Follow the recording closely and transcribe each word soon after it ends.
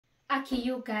Aki,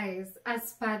 you guys,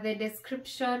 as per the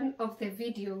description of the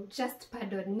video, just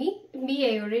pardon me.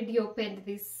 I already opened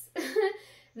this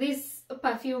these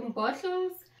perfume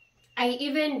bottles. I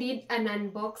even did an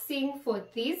unboxing for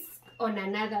this on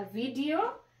another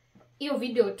video. Hiyo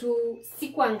video tu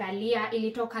sikuangalia,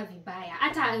 ilitoka vibaya.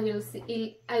 Hata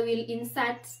I will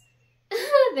insert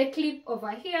the clip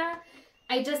over here.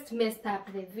 I just messed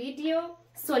up the video,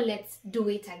 so let's do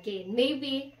it again.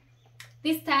 Maybe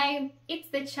this time it's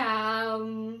the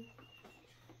charm.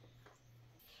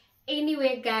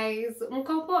 Anyway guys,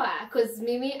 mko poa? Cause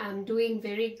mimi I'm doing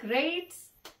very great,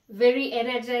 very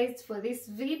energized for this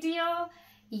video.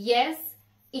 Yes,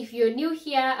 if you're new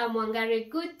here, I'm Wangari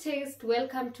Good Taste.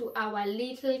 Welcome to our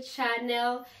little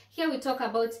channel. Here we talk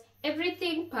about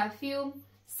everything perfume,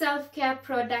 self-care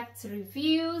products,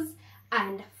 reviews,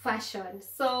 and fashion.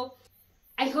 So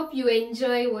I hope you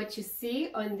enjoy what you see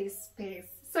on this space.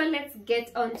 So let's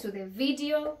get on to the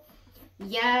video.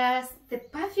 Yes, the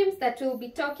perfumes that we'll be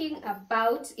talking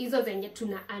about, hizo zenye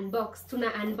tuna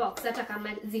unbox hata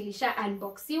kama zilisha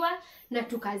unboxiwa na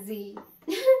tukazi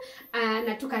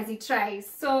try.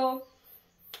 So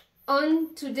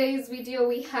on today's video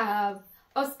we have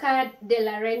Oscar de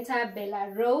la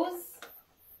Larenta-Bella Rose.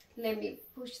 Let me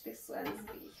push this ones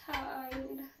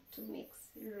behind to make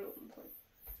room for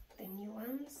the new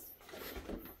ones.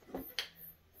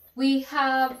 We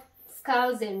have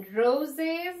Skulls and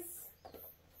Roses.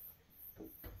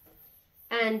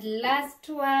 And last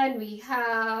one we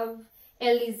have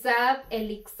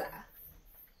Saab-Elixir.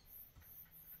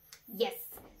 Yes,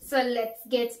 so let's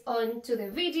get on to the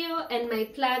video. And my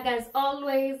plug as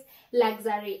always,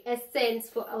 luxury essence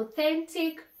for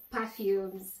authentic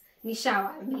perfumes.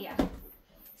 Nishawaambia.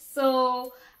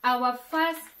 So our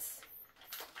first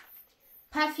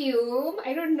perfume,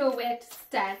 I don't know where to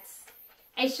start.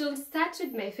 I should start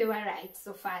with my favorite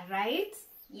so far, right?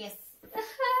 Yes.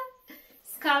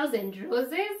 Skulls and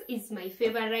Roses is my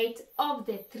favorite of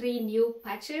the 3 new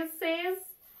purchases.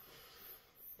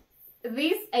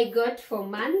 This I got for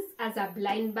months as a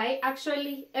blind buy.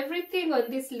 Actually, everything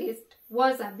on this list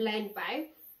was a blind buy.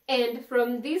 And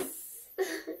from this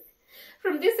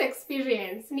from this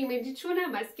experience, nimejichuna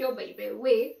masikio, by the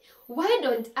way. Why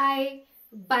don't I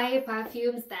buy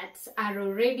perfumes that are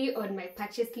already on my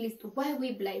purchase list? Why are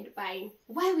we blind buying?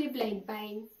 Why are we blind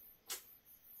buying?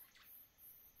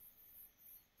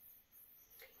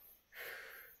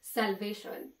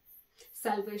 Salvation.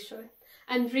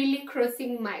 I'm really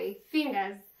crossing my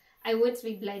fingers. I won't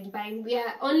be blind buying. We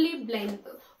are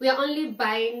only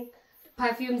buying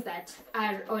perfumes that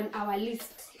are on our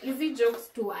list. Easy jokes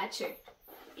to ache.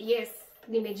 Yes,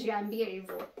 nimejiambia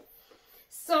hivyo.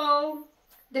 So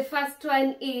the first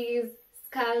one is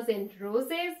Skulls and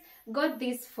Roses. Got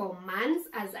this for months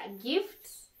as a gift.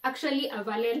 Actually a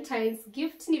Valentine's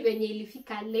gift, ni venye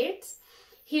ilifika late.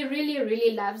 He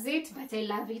really loves it, but I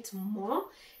love it more.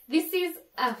 This is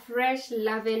a fresh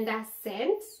lavender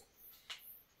scent.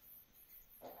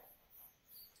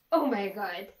 Oh my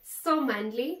god, so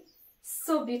manly,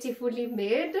 so beautifully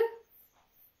made.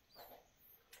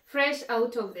 Fresh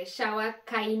out of the shower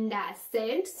kinda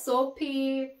scent,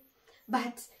 soapy.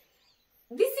 But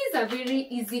this is a very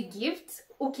easy gift.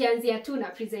 Ukianzia tu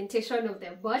na presentation of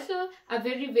the bottle, a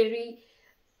very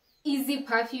easy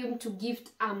perfume to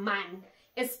gift a man.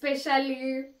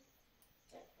 Especially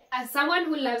as someone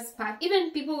who loves perfume,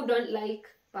 even people who don't like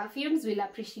perfumes will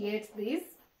appreciate this.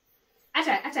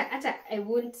 I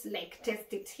won't like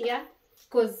test it here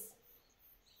because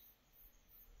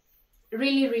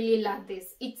really love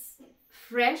this. It's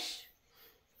fresh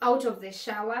out of the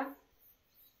shower,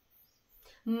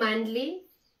 manly,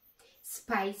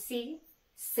 spicy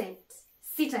scent.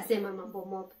 Sitasema mambo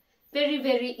mob.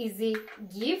 Very easy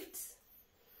gift.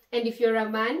 And if you're a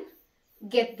man,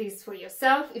 get this for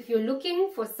yourself. If you're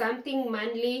looking for something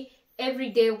manly,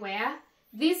 everyday wear,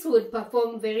 this would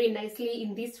perform very nicely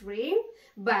in this ring,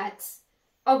 but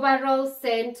overall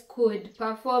scent could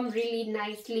perform really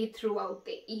nicely throughout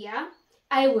the year.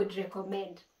 I would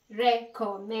recommend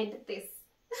this.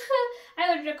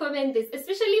 I would recommend this,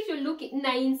 especially if you're looking,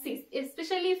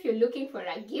 especially if you're looking for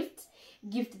a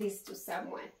gift this to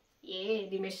someone. Yeah,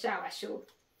 nimeshawa show.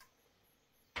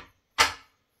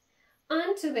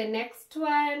 On to the next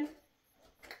one.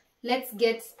 Let's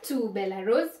get to Bella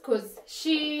Rose because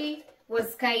she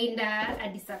was kinda a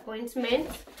disappointment.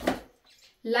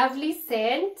 Lovely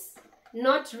scent,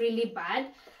 not really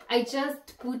bad. I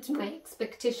just put my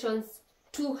expectations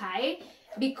too high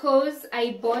because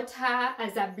I bought her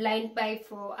as a blind buy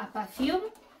for a perfume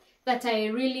that I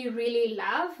really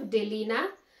love, Delina.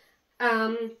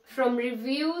 From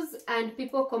reviews and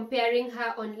people comparing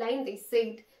her online, they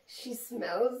said she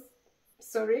smells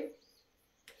Sorry.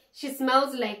 She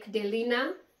smells like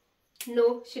Delina.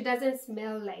 No, she doesn't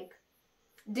smell like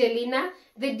Delina.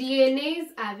 The DNAs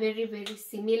are very, very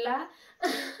similar.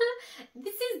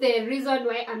 This is the reason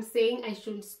why I'm saying I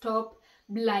should stop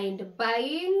blind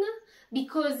buying,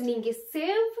 because ninge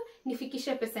save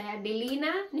nifikishe pesa ya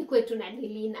Delina, nikuwe tuna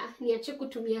Delina, niache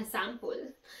kutumia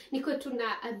sample, nikuwe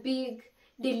tuna a big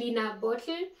Delina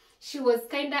bottle. She was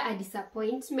kinda a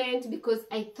disappointment because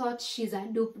I thought she's a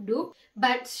dupe,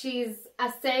 but she's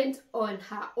a scent on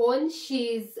her own.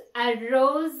 She's a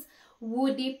rose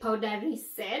woody powdery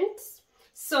scent.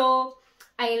 So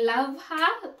I love her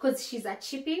because she's a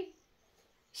cheapie.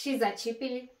 She's a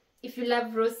cheapie. If you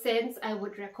love rose scents, I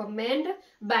would recommend,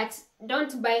 but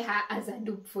don't buy her as a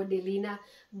dupe for Delina.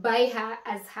 Buy her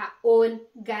as her own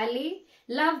girly.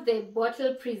 Love the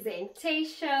bottle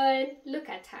presentation. Look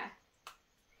at her.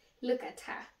 Look at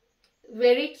her.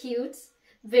 Very cute,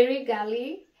 very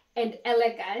girly and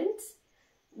elegant.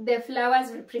 The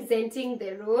flowers representing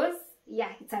the rose.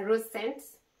 Yeah, it's a rose scent.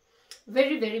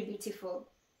 Very, very beautiful.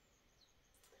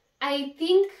 I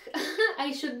think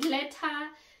I should let her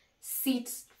sit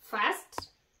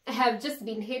first. I have just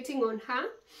been hating on her.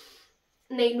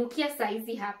 Nainukia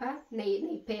saizi hapa,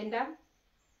 naipenda.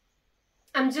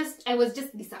 I was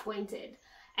just disappointed.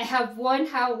 I have worn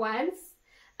her once,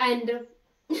 and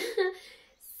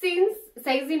since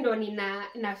saizi ndo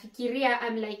nafikiria,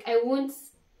 I'm like, I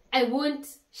won't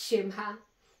shame her.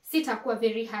 Sitakuwa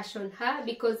very harsh on her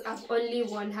because I've only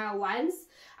worn her once.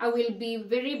 I will be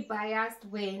very biased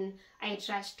when I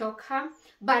trash talk her.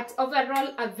 But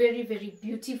overall, a very, very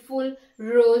beautiful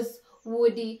rose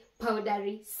woody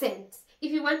powdery scent.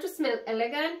 If you want to smell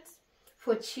elegant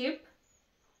for cheap,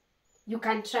 you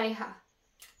can try her.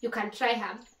 You can try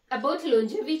her. About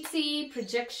longevity,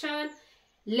 projection,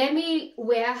 let me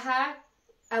wear her.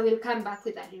 I will come back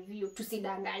with a review.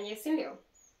 Tusidanganye, sindio?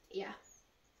 Yeah.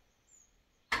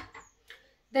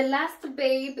 The last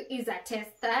babe is a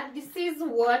tester. This is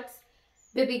what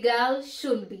baby girl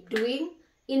should be doing.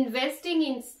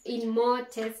 Investing in more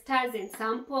testers and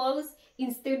samples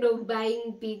instead of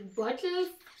buying big bottles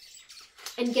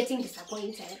and getting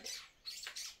disappointed.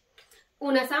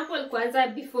 Una sample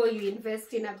kwanza before you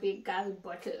invest in a big girl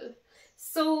bottle.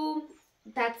 So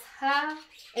that's her,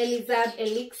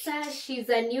 Saab-Elixir. She's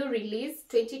a new release,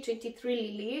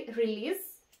 2023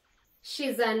 release.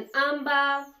 She's an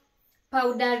amber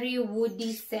powdery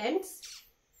woody scent.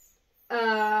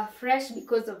 Fresh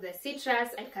because of the citrus,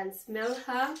 I can smell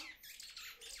her.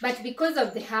 But because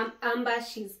of the amber,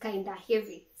 she's kinda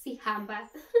heavy. See, amber.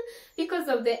 Because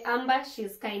of the amber,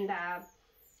 she's kinda...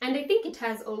 And I think it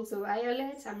has also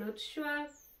violet, I'm not sure.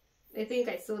 I think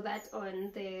I saw that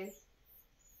on the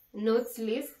notes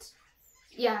list.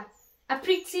 Yeah, a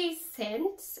pretty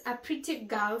scent, a pretty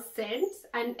girl scent,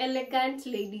 an elegant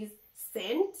lady's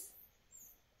scent.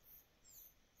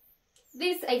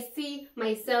 This I see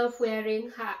myself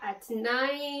wearing her at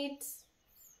night,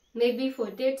 maybe for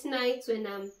date nights when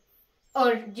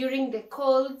or during the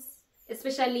colds,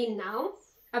 especially now.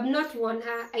 I've not worn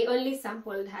her, I only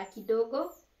sampled her kidogo.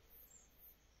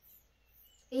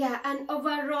 Yeah, an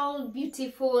overall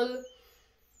beautiful,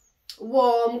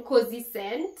 warm, cozy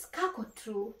scent. Kako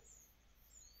true.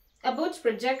 About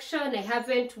projection, I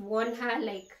haven't worn her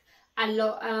like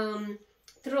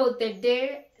throughout the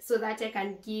day so that I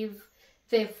can give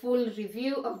the full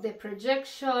review of the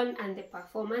projection and the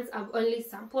performance. I've only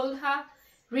sampled her.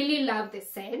 Really love the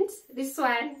scent. This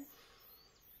one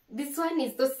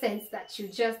is those scents that you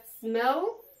just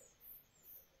smell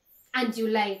and you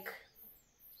like.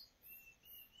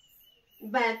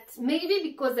 But maybe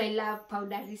because I love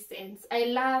powdery scents, I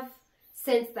love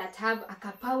scents that have a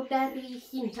powdery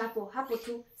hint hapo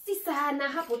tu, si sana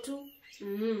hapo tu.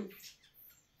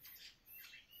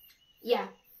 Yeah.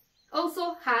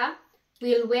 Also her,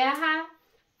 we'll wear her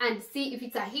and see if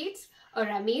it's a hit or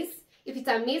a miss. If it's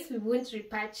a miss, we won't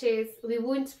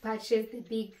purchase the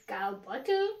big girl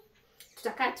bottle.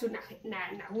 Tutakaa tu na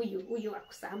huyu wa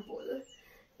kusample.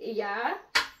 Yeah.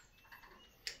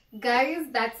 Guys,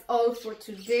 that's all for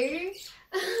today.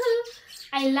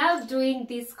 I love doing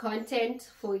this content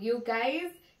for you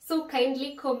guys. So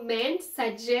kindly comment,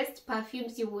 suggest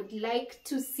perfumes you would like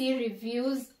to see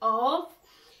reviews of.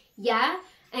 Yeah,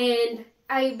 and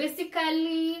I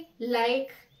basically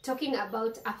like talking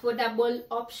about affordable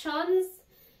options.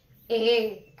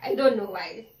 I don't know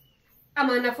why. I'm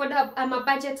a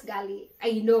budget girly.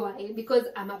 I know why, because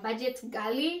I'm a budget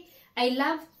girly. I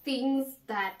love things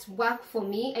that work for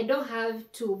me. I don't have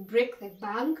to break the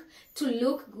bank to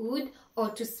look good or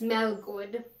to smell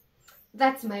good.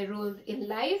 That's my role in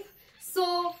life.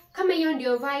 So, kama hiyo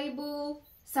ndio vibe,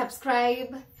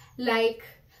 subscribe, like,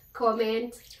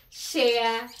 comment,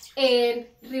 share, and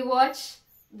rewatch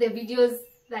the videos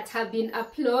that have been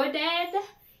uploaded.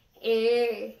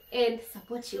 And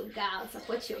support your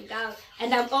girl.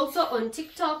 And I'm also on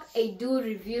TikTok. I do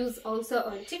reviews also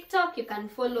on TikTok. You can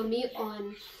follow me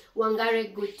on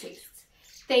Wangare Good Taste.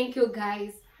 Thank you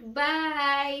guys.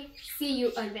 Bye. See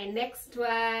you on the next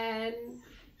one.